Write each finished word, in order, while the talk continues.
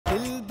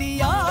दिल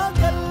दिया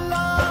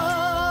गल्ला।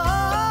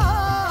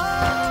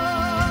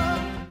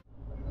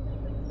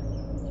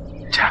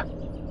 जा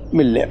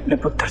मिलने अपने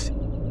पुत्र से।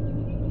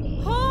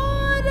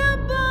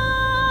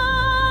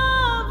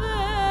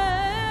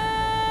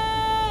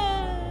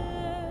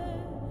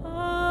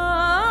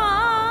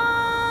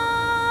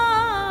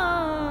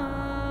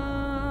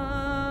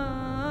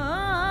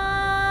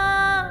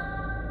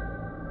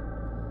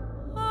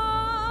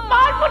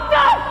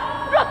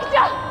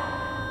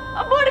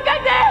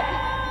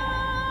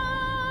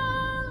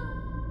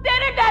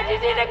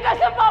 जी ने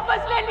कसम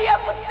वापस ले लिया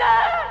पुत्र,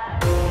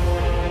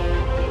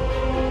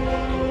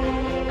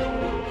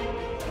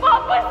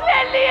 वापस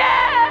ले लिया।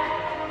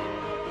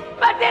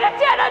 मैं तेरा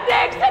चेहरा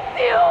देख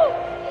सकती हूँ।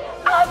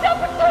 आजा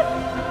पुत्र।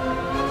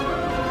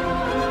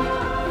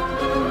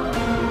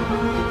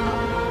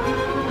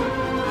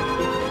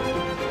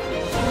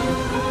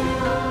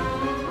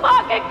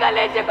 माँ के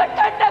कलेजे को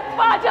ठंडक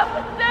पा जा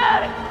पुत्र।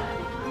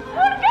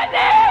 उड़ के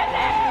दे।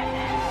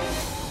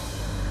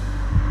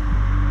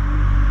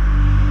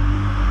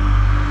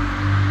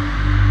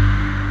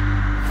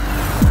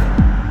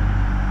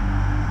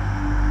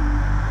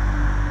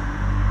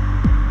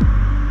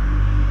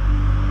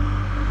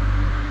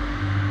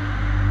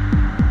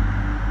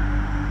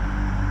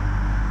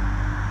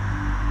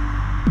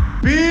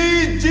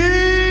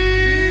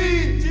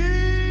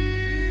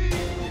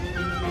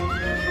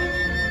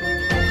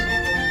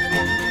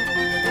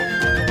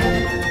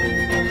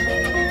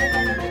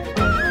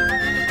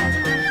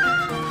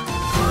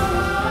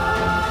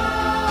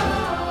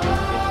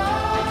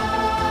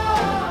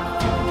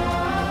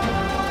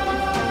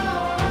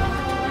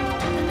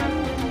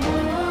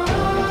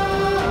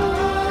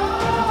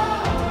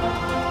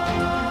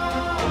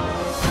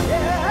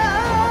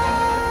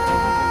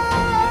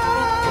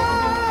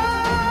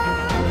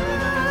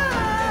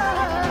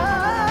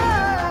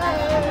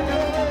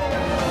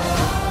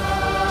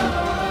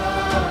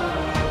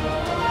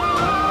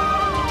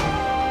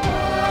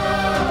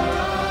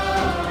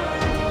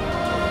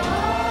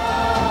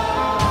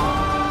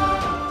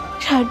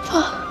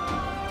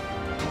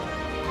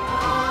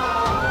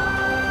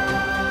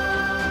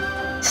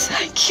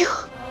 Thank you.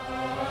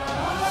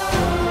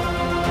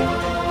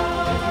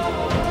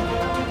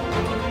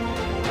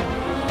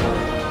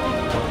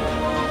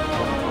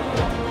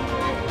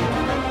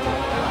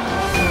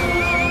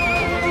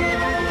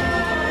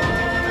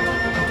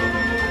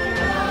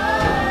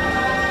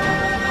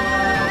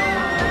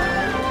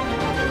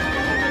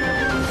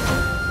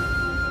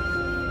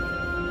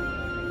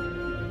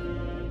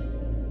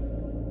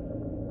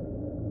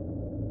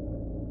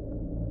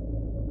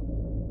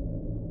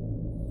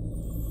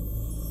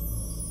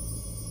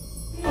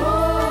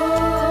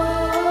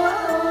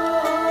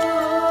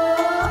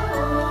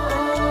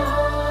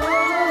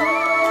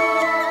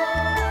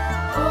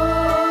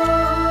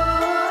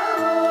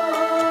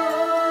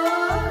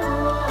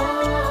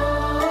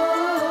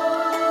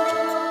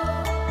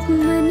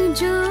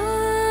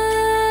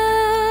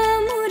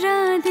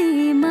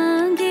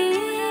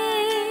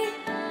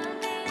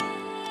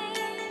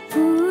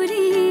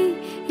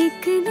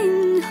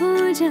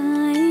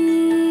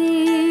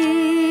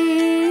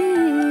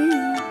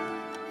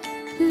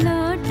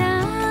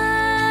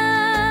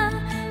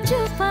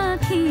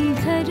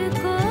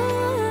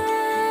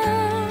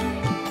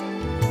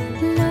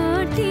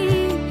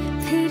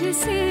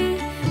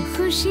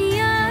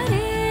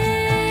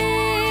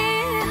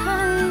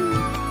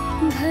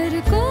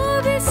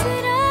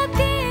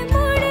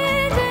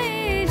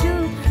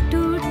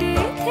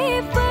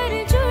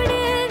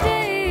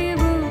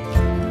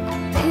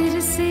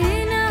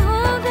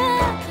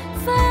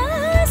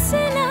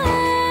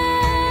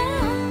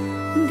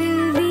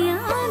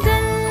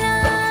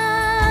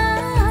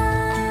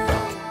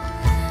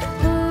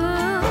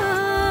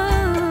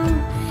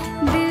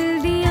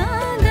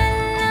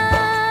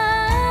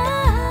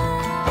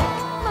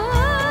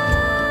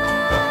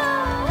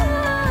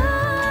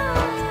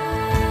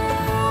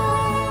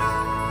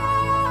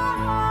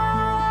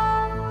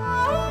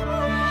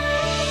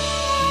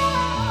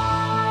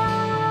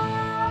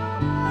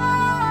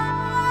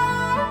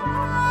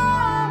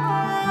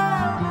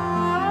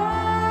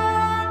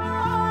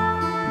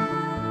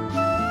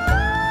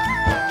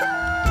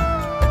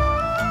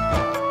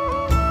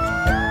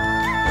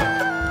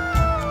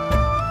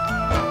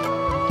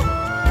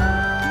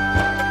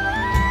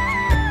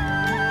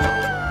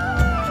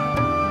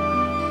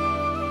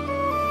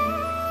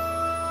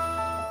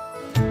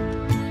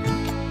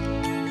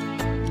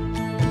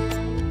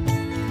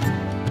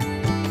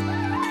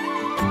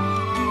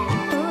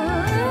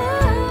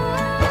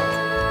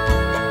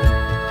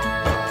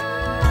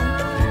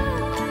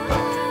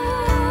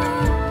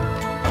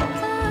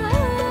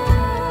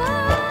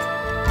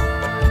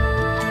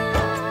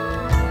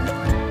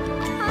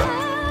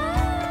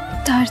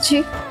 जी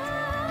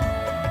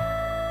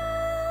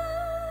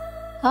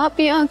आप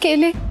यहाँ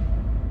अकेले?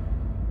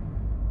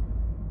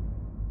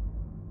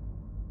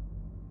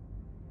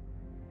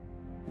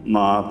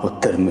 माँ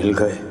पुत्र मिल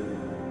गए,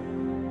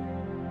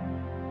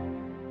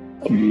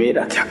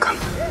 मेरा क्या काम?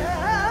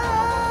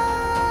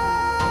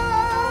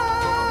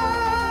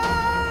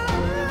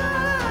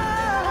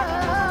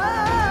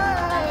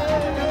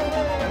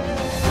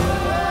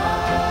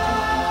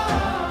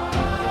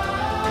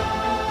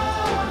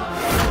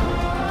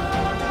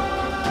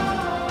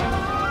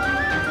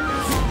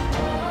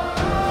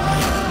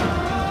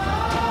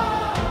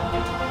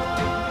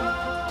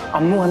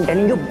 अम्मू I am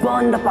telling you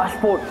burn the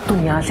passport.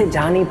 तुम यहाँ से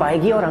जा नहीं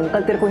पाएगी और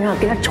अंकल तेरे को यहाँ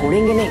अकेला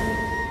छोड़ेंगे नहीं।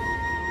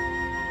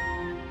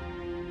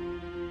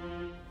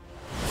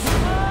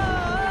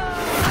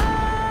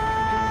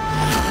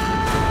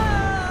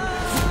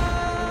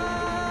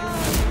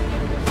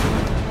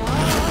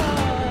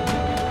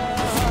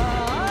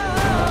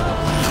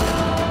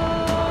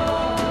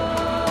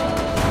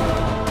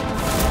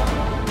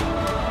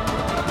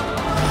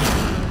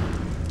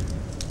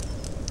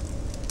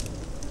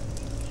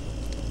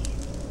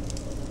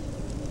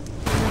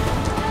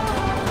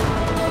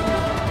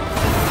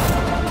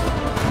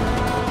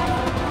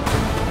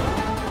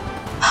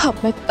 अब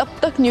मैं तब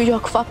तक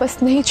न्यूयॉर्क वापस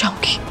नहीं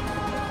जाऊंगी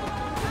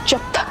जब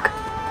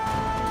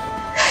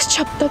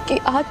तक कि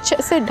आज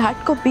जैसे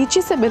डैड को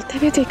बीची से मिलते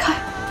हुए देखा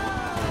है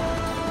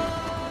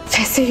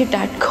वैसे ही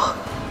डैड को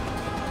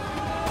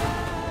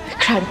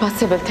ग्रैंडपा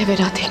से मिलते हुए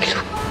ना देख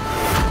लूं।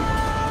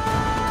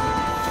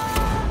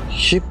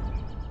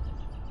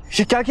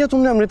 ये क्या किया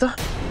तुमने अमृता?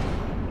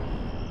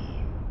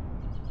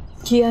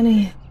 किया नहीं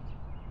है,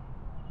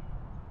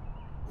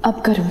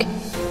 अब करूंगी।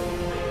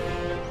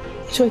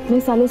 जो इतने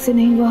सालों से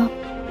नहीं हुआ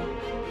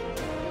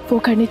वो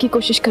करने की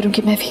कोशिश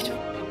करूंगी मैं वीर।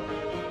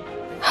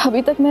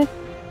 अभी तक मैं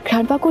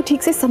ग्रैंडपा को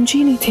ठीक से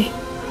समझी नहीं थी।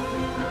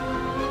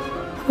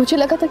 मुझे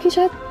लगा था कि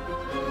शायद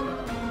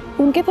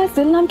उनके पास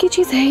दिल नाम की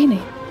चीज है ही नहीं,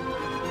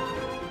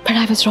 बट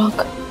आई वाज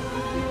रॉन्ग।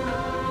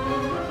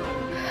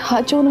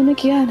 आज जो उन्होंने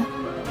किया है ना,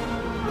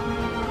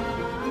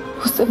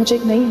 उससे मुझे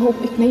एक नई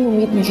होप, एक नई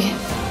उम्मीद मिली है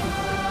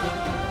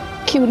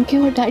कि उनके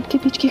और डैड के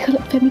बीच की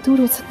गलतफहमी दूर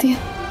हो सकती है।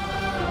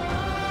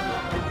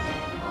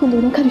 उन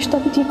दोनों का रिश्ता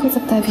भी ठीक हो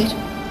सकता है वीर।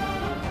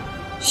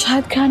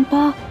 शायद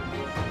ग्रैंडपा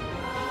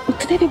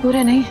उतने भी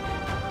बुरे नहीं है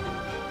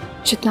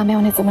जितना मैं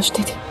उन्हें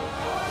समझती थी,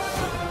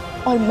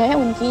 और मैं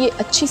उनकी ये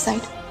अच्छी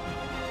साइड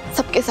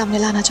सबके सामने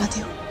लाना चाहती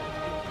हूँ।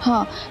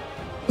 हाँ,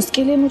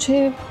 उसके लिए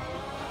मुझे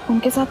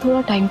उनके साथ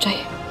थोड़ा टाइम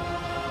चाहिए,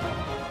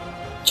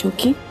 जो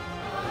कि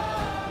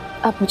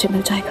अब मुझे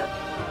मिल जाएगा।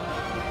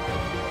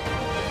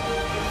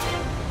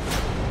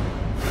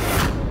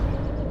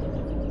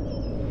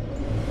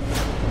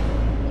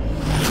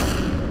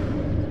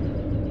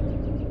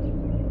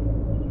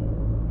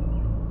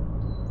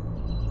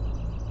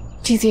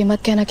 प्लीज ये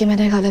मत कहना कि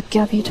मैंने गलत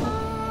किया वीर।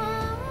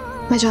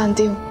 मैं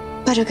जानती हूँ,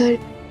 पर अगर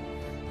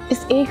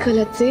इस एक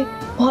गलत से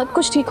बहुत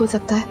कुछ ठीक हो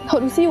सकता है,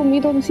 और उसी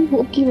उम्मीद और उसी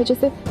होप की वजह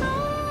से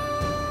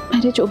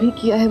मैंने जो भी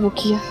किया है वो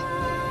किया है।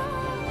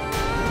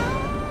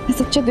 मैं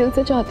सच्चे दिल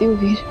से चाहती हूँ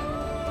वीर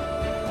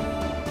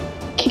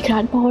कि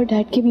ग्रैंडपा और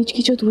डैड के बीच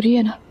की जो दूरी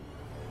है ना,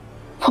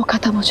 वो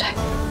खत्म हो जाए।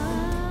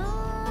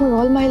 फॉर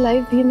ऑल माई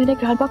लाइफ वीर, मैंने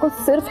ग्रैंडपा को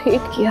सिर्फ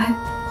हेट किया है।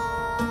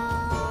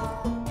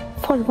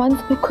 फॉर वंस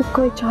मैं खुद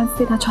को एक चांस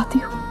देना चाहती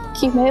हूँ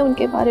कि मैं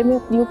उनके बारे में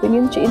अपनी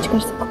ओपिनियन चेंज कर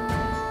सकूं।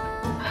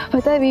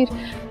 पता है वीर,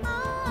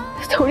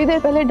 थोड़ी देर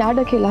पहले डैड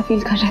अकेला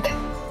फील कर रहे थे,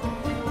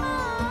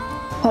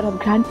 और अब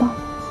ग्रैंडपा।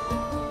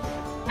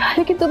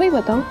 लेकिन तुम ही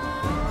बताओ,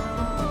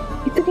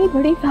 इतनी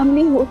बड़ी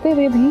फैमिली होते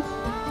हुए भी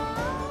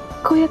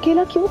कोई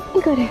अकेला क्यों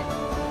फील करे?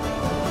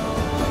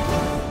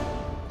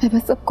 मैं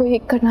बस सबको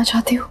एक करना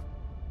चाहती हूँ।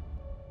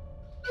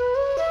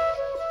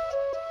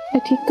 मैं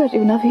ठीक कर रही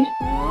हूँ ना वीर?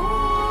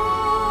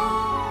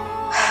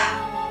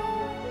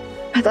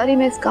 पता नहीं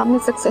मैं इस काम में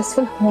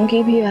सक्सेसफुल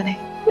होंगी भी या नहीं,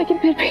 लेकिन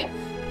फिर भी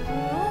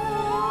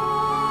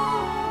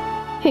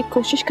एक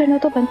कोशिश करना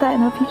तो बनता है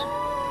ना वीर?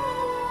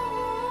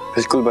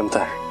 बिल्कुल बनता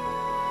है,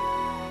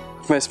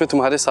 मैं इसमें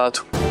तुम्हारे साथ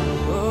हूँ।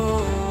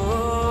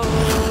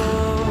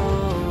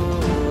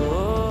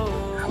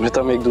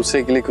 अमृता, हम एक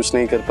दूसरे के लिए कुछ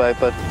नहीं कर पाए,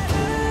 पर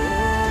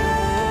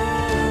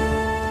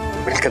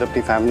मिलकर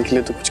अपनी फैमिली के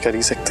लिए तो कुछ कर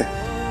ही सकते हैं।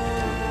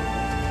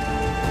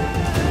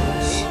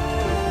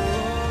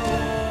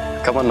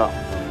 Come on now,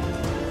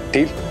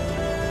 deal?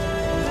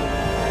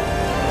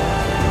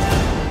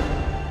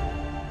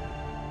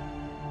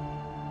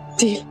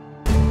 Deal.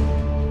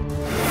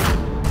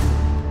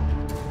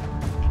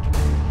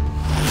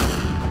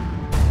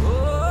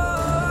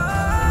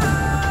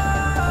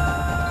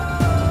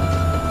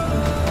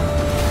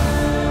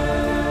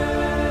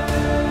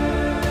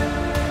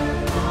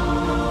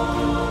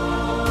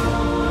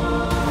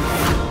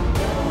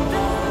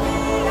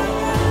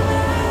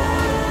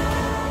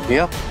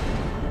 रिया,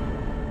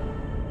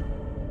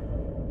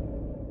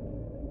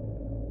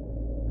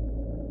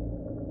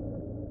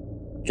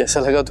 कैसा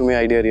लगा तुम्हें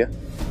आइडिया रिया,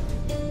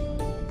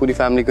 पूरी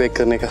फैमिली को एक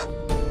करने का?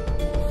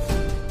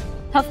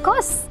 ऑफ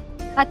कोर्स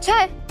अच्छा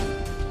है।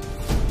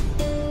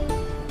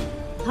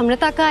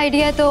 अमृता का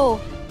आइडिया है तो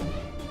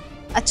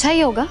अच्छा ही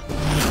होगा।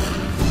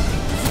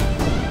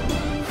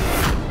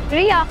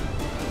 रिया,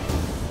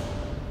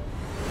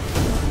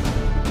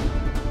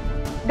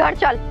 घर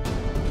चल।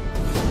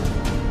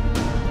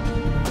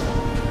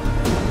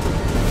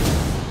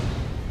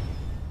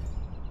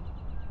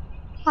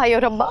 आयो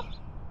रब्बा,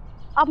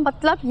 अब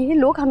मतलब ये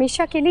लोग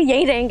हमेशा के लिए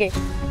यही रहेंगे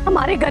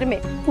हमारे घर में।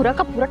 पूरा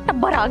का पूरा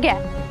टब्बर आ गया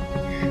है।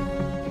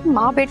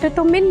 माँ बेटे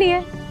तो मिल लिए,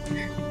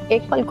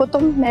 एक पल को तो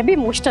मैं भी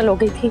इमोशनल हो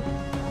गई थी,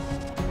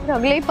 और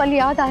अगले ही पल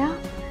याद आया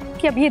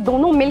कि अब ये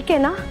दोनों मिलके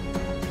ना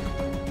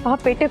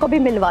आप बेटे को भी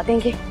मिलवा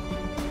देंगे।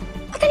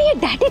 पता नहीं ये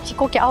डैडी जी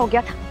को क्या हो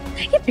गया था,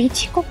 ये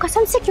बीजी को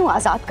कसम से क्यों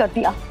आजाद कर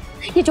दिया।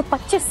 ये जो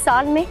 25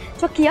 साल में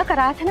जो किया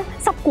कराया था ना,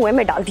 सब कुएं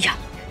में डाल दिया।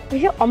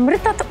 ये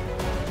अमृता तो,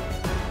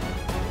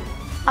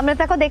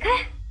 अमृता को देखा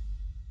है,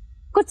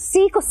 कुछ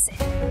सीख उससे,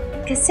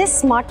 किससे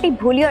स्मार्टली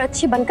भोली और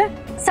अच्छी बनकर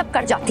सब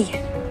कर जाती है।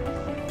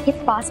 ये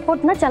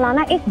पासपोर्ट ना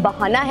चलाना एक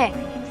बहाना है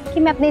कि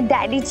मैं अपने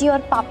डैडी जी और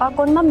पापा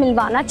को ना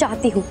मिलवाना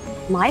चाहती हूँ।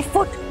 माय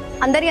फुट,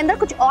 अंदर ही अंदर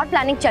कुछ और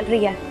प्लानिंग चल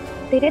रही है।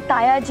 तेरे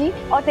ताया जी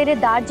और तेरे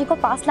दाद जी को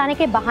पास लाने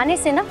के बहाने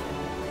से ना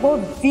वो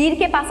वीर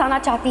के पास आना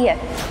चाहती है।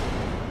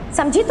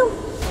 समझी तुम?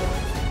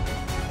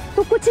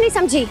 तू कुछ नहीं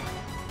समझी,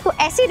 तो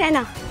ऐसी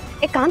रहना।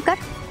 एक काम कर,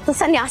 तू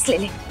संन्यास ले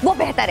ले, वो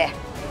बेहतर है।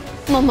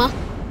 मम्मा,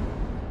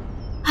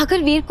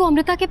 अगर वीर को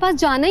अमृता के पास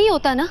जाना ही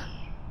होता ना,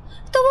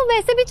 तो वो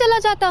वैसे भी चला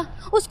जाता,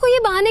 उसको ये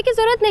बहाने की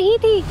जरूरत नहीं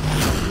थी।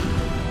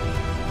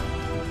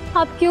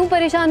 आप क्यों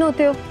परेशान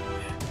होते हो?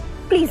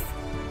 प्लीज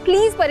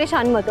प्लीज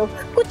परेशान मत हो,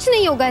 कुछ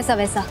नहीं होगा ऐसा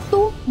वैसा।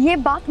 तू ये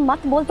बात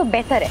मत बोल तो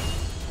बेहतर है।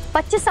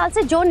 25 साल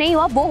से जो नहीं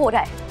हुआ वो हो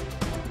रहा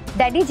है।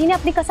 डैडी जी ने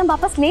अपनी कसम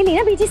वापस ले ली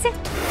ना बीजी से।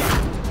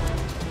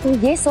 तू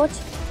ये सोच,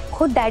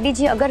 खुद डैडी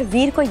जी अगर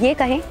वीर को ये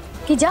कहें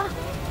कि जा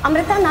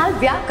अमृता नाल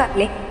ब्याह कर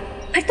ले,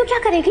 फिर तू क्या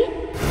करेगी?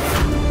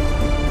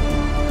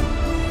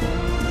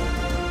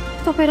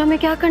 तो फिर हमें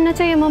क्या करना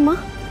चाहिए मम्मा?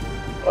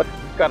 और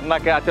करना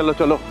क्या, चलो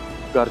चलो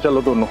घर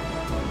चलो दोनों।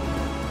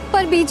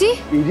 पर बीजी?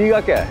 बीजी का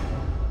क्या है,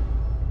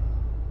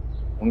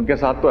 उनके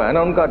साथ तो है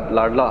ना उनका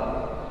लाडला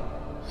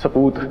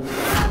सपूत,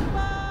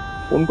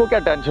 उनको क्या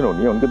टेंशन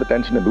होनी है, उनकी तो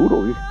टेंशन दूर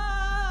होगी।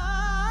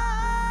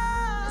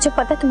 मुझे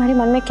पता है तुम्हारे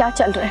मन में क्या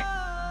चल रहा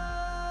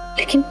है,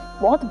 लेकिन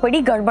बहुत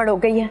बड़ी गड़बड़ हो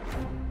गई है।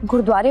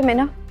 गुरुद्वारे में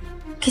ना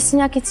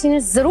किसी ने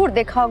जरूर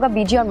देखा होगा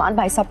बीजी और मान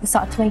भाई साहब के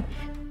साथ में।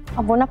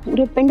 अब वो ना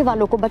पूरे पिंड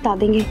वालों को बता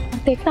देंगे,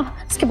 देखना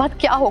उसके बाद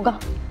क्या होगा।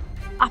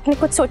 आपने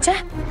कुछ सोचा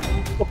है?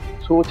 तो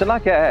सोचना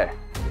क्या है,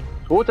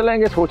 सोच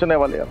लेंगे सोचने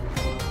वाले। अब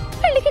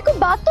लेकिन कोई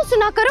बात तो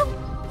सुना करो।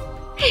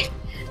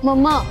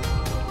 मम्मा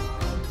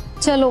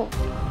चलो।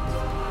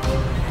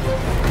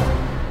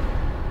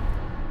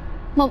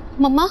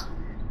 मम्मा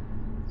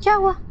क्या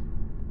हुआ?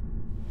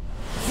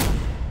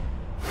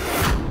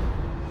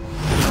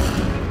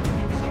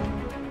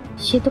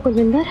 ये तो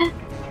कुलविंदर है।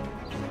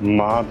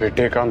 माँ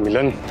बेटे का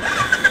मिलन।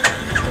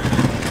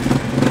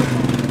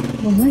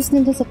 मम्मा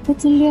इसने तो सब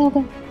कुछ सुन लिया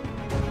होगा।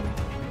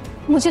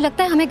 मुझे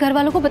लगता है हमें घर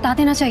वालों को बता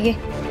देना चाहिए।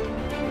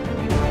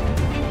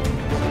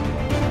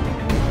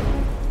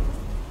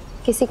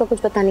 किसी को कुछ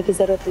बताने की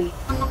जरूरत नहीं,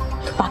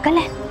 तो पागल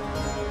है।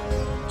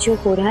 जो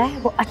हो रहा है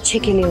वो अच्छे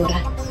के लिए हो रहा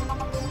है।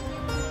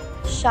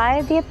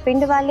 शायद ये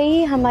पिंड वाले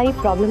ही हमारी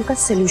प्रॉब्लम का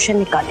सलूशन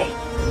निकाले।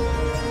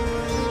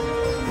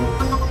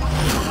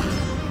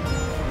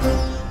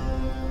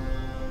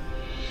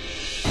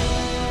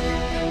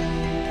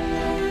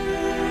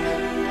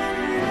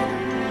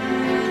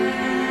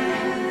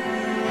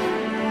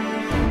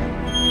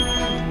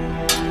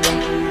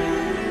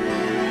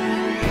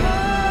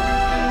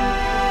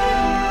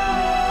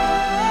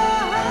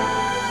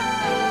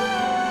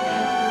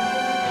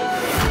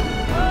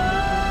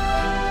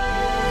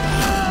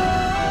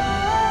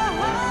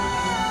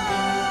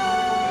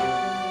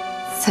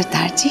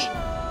 सरदार जी।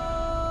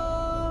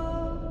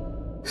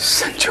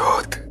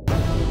 संजोत,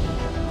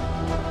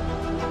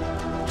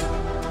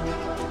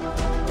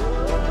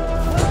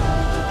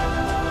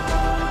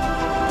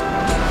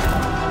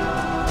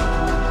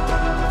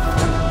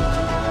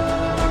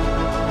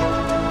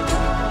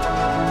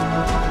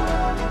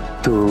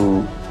 तू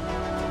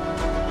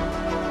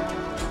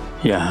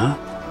यहाँ?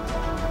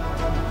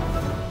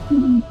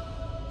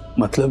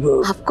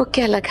 मतलब आपको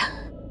क्या लगा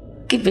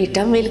कि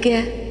बेटा मिल गया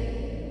है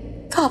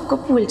तो आपको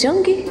भूल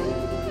जाऊंगी?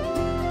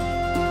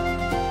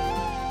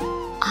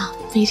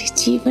 आप मेरे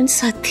जीवन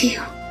साथी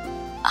हो,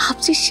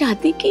 आपसे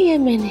शादी की है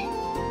मैंने।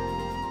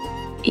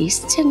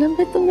 इस जन्म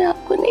में तो मैं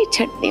आपको नहीं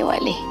छੱडने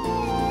वाली।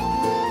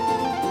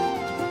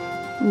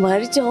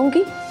 मर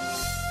जाऊंगी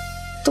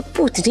तो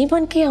पूतनी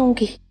बन के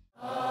आऊंगी।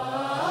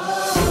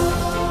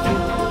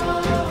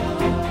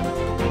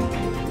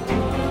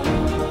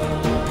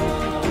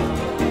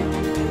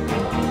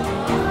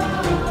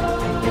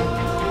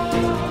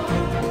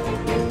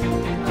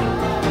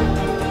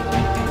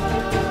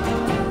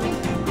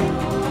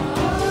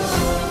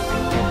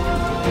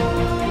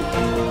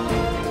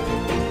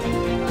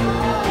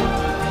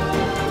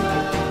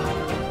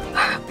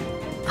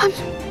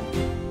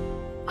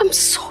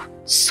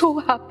 So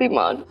happy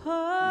मान,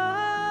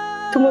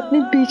 तुम अपनी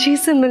बीजी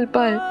से मिल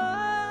पाए,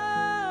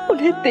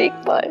 उन्हें देख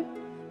पाए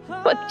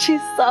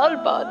 25 साल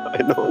बाद।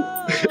 I know.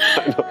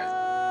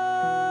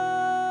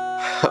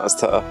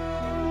 आस्था,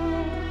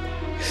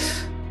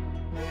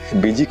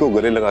 बीजी को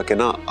गले लगा के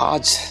ना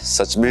आज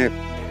सच में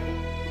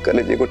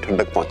कलेजे को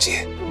ठंडक पहुंची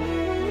है।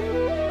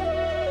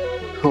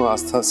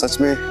 आस्था, सच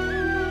में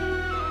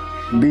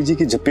बीजी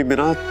की झप्पी में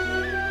ना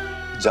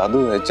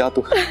जादू है,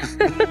 जादू।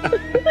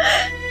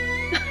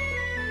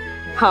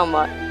 हाँ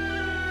माँ,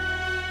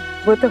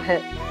 वो तो है।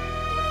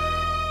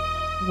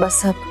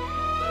 बस अब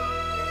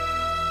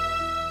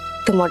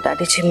तुम और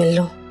डैडी जी मिल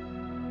लो,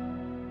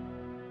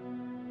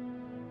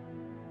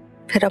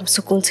 फिर हम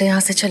सुकून से यहाँ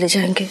से चले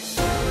जाएंगे।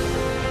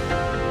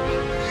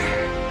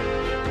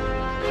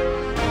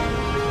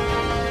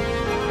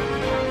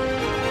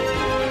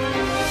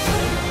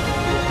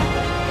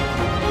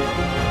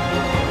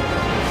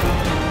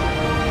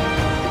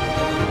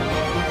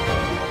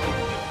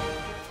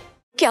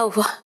 क्या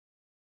हुआ,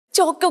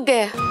 चौंक क्यों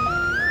गया?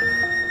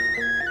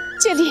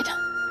 चलिए ना,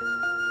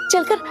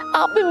 चलकर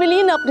आप भी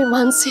मिलिए ना अपने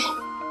मान से,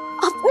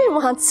 अपने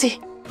मान से।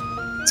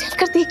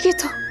 चलकर देखिए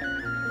तो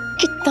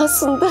कितना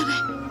सुंदर है,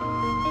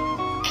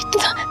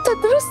 कितना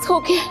तंदुरुस्त हो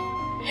गया,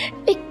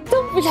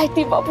 एकदम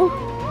विलायती बाबू।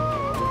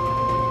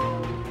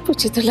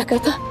 मुझे तो लगा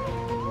था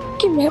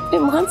कि मैं अपने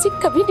मान से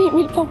कभी नहीं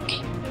मिल पाऊंगी,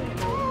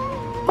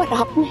 पर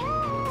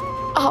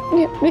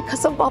आपने अपने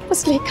कसम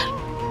वापस लेकर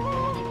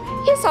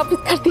ये साबित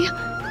कर दिया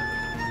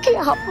कि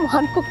आप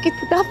मान को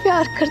कितना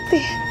प्यार करते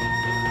हैं।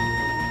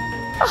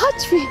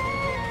 आज भी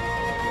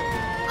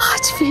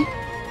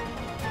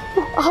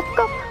वो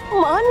आपका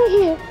मान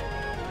ही है।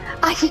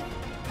 आइए,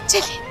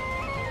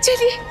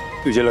 चलिए।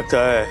 तुझे लगता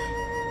है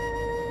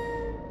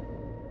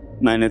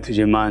मैंने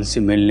तुझे मान से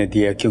मिलने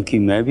दिया क्योंकि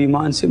मैं भी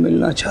मान से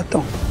मिलना चाहता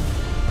हूं?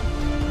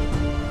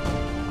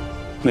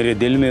 मेरे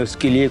दिल में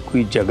उसके लिए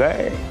कोई जगह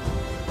है।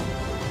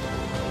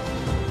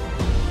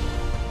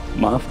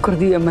 माफ कर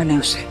दिया मैंने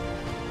उसे,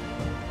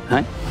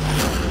 हैं?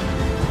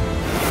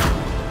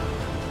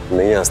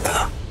 नहीं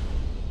आस्था,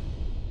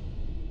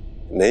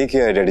 नहीं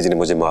किया है डैडी जी ने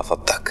मुझे माफ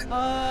अब तक।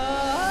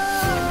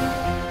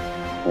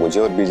 मुझे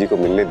और बीजी को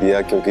मिलने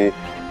दिया क्योंकि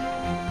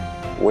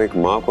वो एक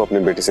माँ को अपने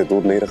बेटे से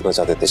दूर नहीं रखना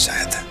चाहते थे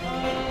शायद,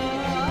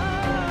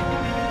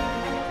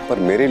 पर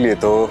मेरे लिए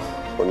तो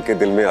उनके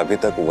दिल में अभी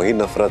तक वही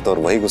नफरत और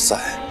वही गुस्सा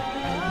है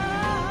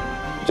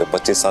जो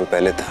 25 साल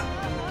पहले था।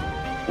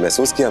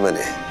 महसूस किया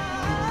मैंने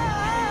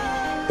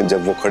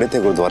जब वो खड़े थे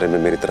गुरुद्वारे में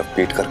मेरी तरफ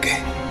पीट करके,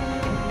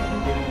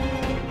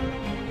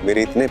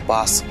 मेरे इतने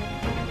पास।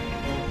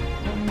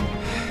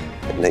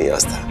 नहीं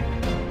आस्था,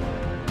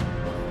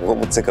 वो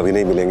मुझसे कभी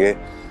नहीं मिलेंगे।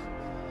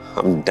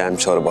 I'm damn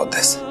sure about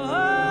this।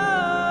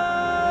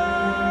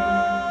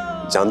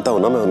 जानता हूं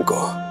ना मैं उनको,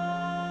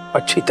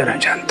 अच्छी तरह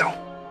जानता हूं।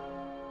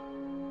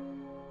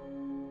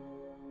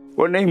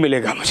 वो नहीं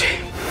मिलेगा मुझे,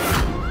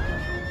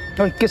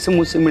 और किस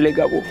मुंह से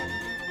मिलेगा वो?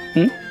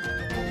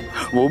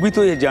 वो भी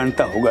तो ये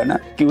जानता होगा ना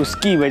कि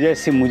उसकी वजह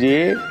से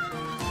मुझे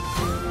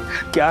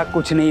क्या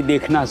कुछ नहीं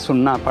देखना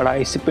सुनना पड़ा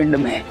इस पिंड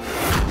में।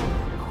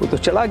 वो तो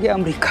चला गया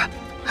अमेरिका,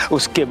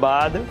 उसके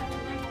बाद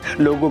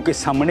लोगों के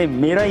सामने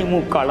मेरा ही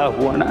मुंह काला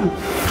हुआ ना।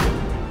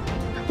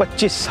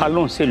 25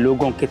 सालों से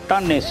लोगों के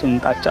ताने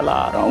सुनता चला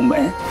आ रहा हूं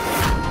मैं।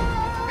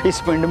 इस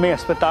पिंड में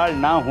अस्पताल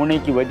ना होने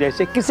की वजह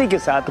से किसी के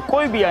साथ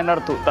कोई भी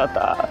अनर्थ होता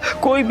था,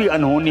 कोई भी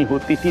अनहोनी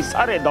होती थी,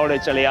 सारे दौड़े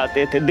चले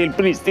आते थे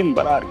दिलप्रीत सिंह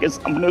बरार के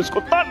सामने उसको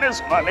ताने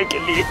सुनाने के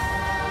लिए,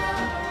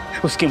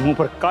 उसके मुंह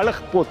पर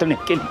कलंक पोतने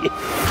के लिए।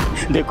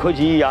 देखो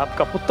जी,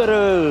 आपका पुत्र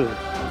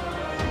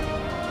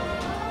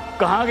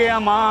कहाँ गया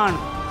मान?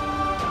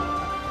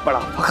 बड़ा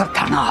फख्र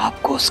था ना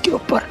आपको उसके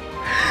ऊपर।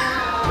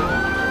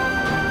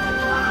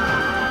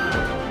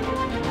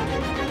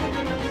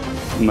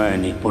 मैं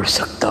नहीं भूल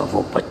सकता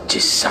वो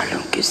 25 सालों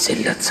की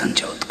जिल्लत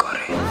संजोत को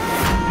रे।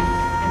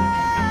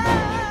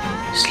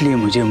 इसलिए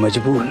मुझे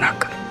मजबूर ना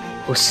कर,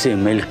 उससे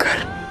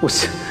मिलकर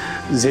उस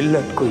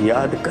जिल्लत को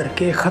याद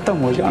करके खत्म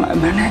हो जाना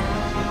मैंने।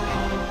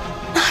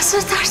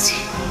 सरदार जी,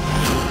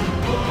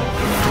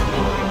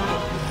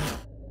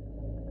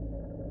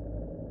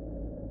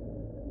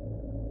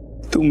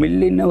 तू मिल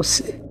ली ना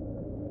उससे,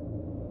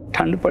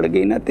 ठंड पड़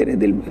गई ना तेरे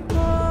दिल में।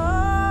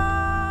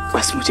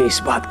 बस मुझे इस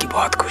बात की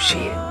बहुत खुशी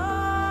है।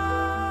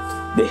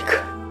 देख,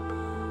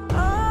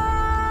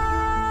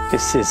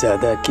 इससे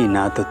ज्यादा की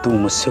ना तो तू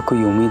मुझसे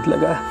कोई उम्मीद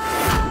लगा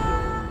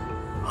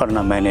और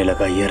ना मैंने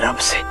लगाई है रब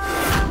से,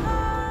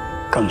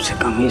 कम से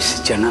कम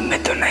इस जन्म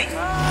में तो नहीं।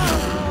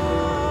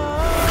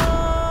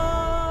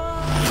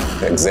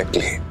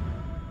 एग्जैक्टली,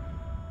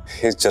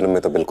 इस जन्म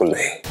में तो बिल्कुल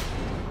नहीं।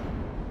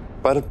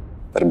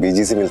 पर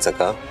बीजी से मिल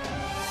सका,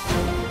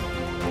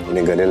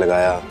 उन्हें गले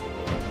लगाया,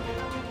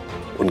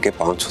 उनके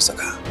पांव छू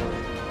सका,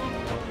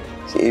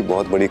 यही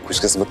बहुत बड़ी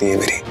खुशकिस्मती है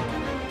मेरी।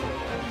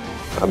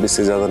 अब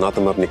इससे ज्यादा ना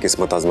तो मैं अपनी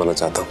किस्मत आजमाना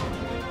चाहता हूँ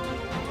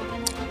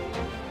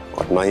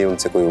और ना ही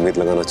उनसे कोई उम्मीद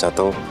लगाना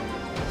चाहता हूँ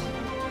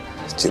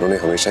जिन्होंने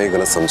हमेशा ही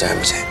गलत समझा है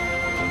मुझे।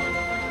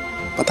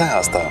 पता है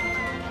आस्था,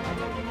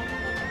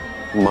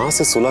 माँ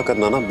से सुलह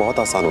करना ना बहुत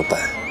आसान होता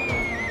है,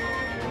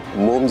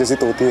 मोम जैसी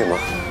तो होती है माँ,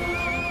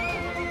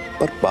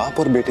 पर बाप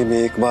और बेटे में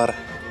एक बार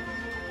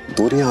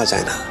दूरियां आ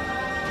जाए ना,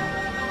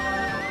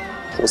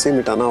 उसे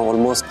मिटाना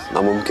ऑलमोस्ट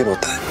नामुमकिन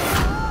होता है।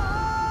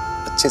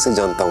 अच्छे से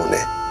जानता हूं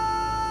उन्हें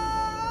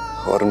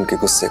और उनके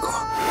गुस्से को।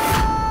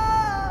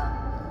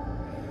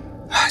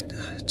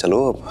 चलो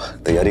अब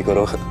तैयारी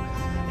करो,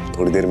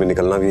 थोड़ी देर में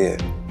निकलना भी है।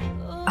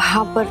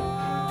 हाँ, पर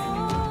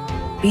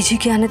बीजी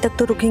के आने तक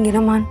तो रुकेंगे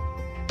ना मान?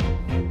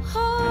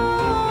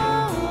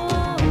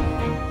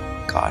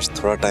 काश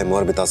थोड़ा टाइम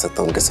और बिता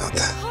सकता उनके साथ,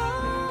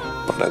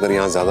 पर अगर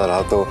यहाँ ज्यादा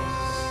रहा तो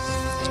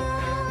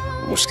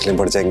मुश्किलें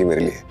बढ़ जाएंगी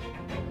मेरे लिए।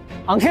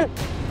 Uncle,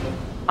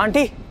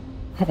 aunty,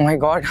 oh my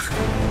God,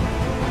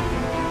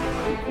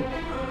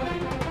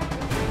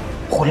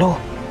 खोलो।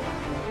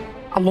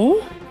 अमू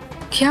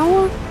क्या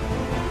हुआ?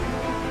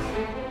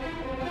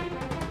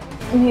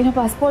 मेरा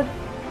पासपोर्ट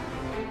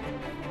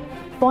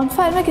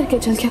बॉनफायर में गिर के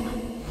चल गया।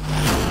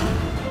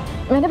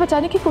 मैंने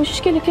बचाने की कोशिश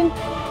की लेकिन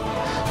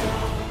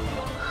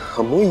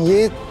अम्मू ये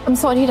आई एम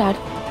सॉरी डैड।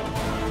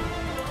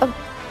 अब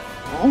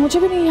मुझे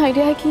भी नहीं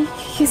आइडिया है कि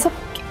ये सब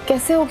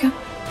कैसे हो गया,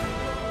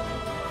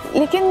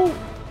 लेकिन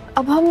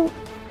अब हम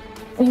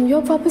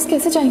न्यूयॉर्क वापस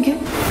कैसे जाएंगे?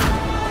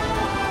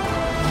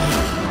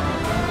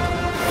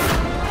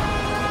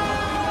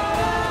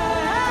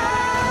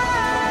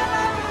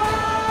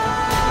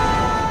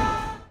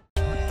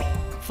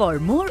 For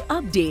more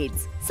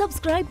updates,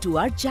 subscribe to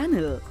our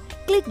channel,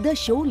 click the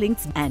show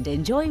links and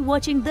enjoy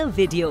watching the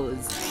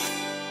videos.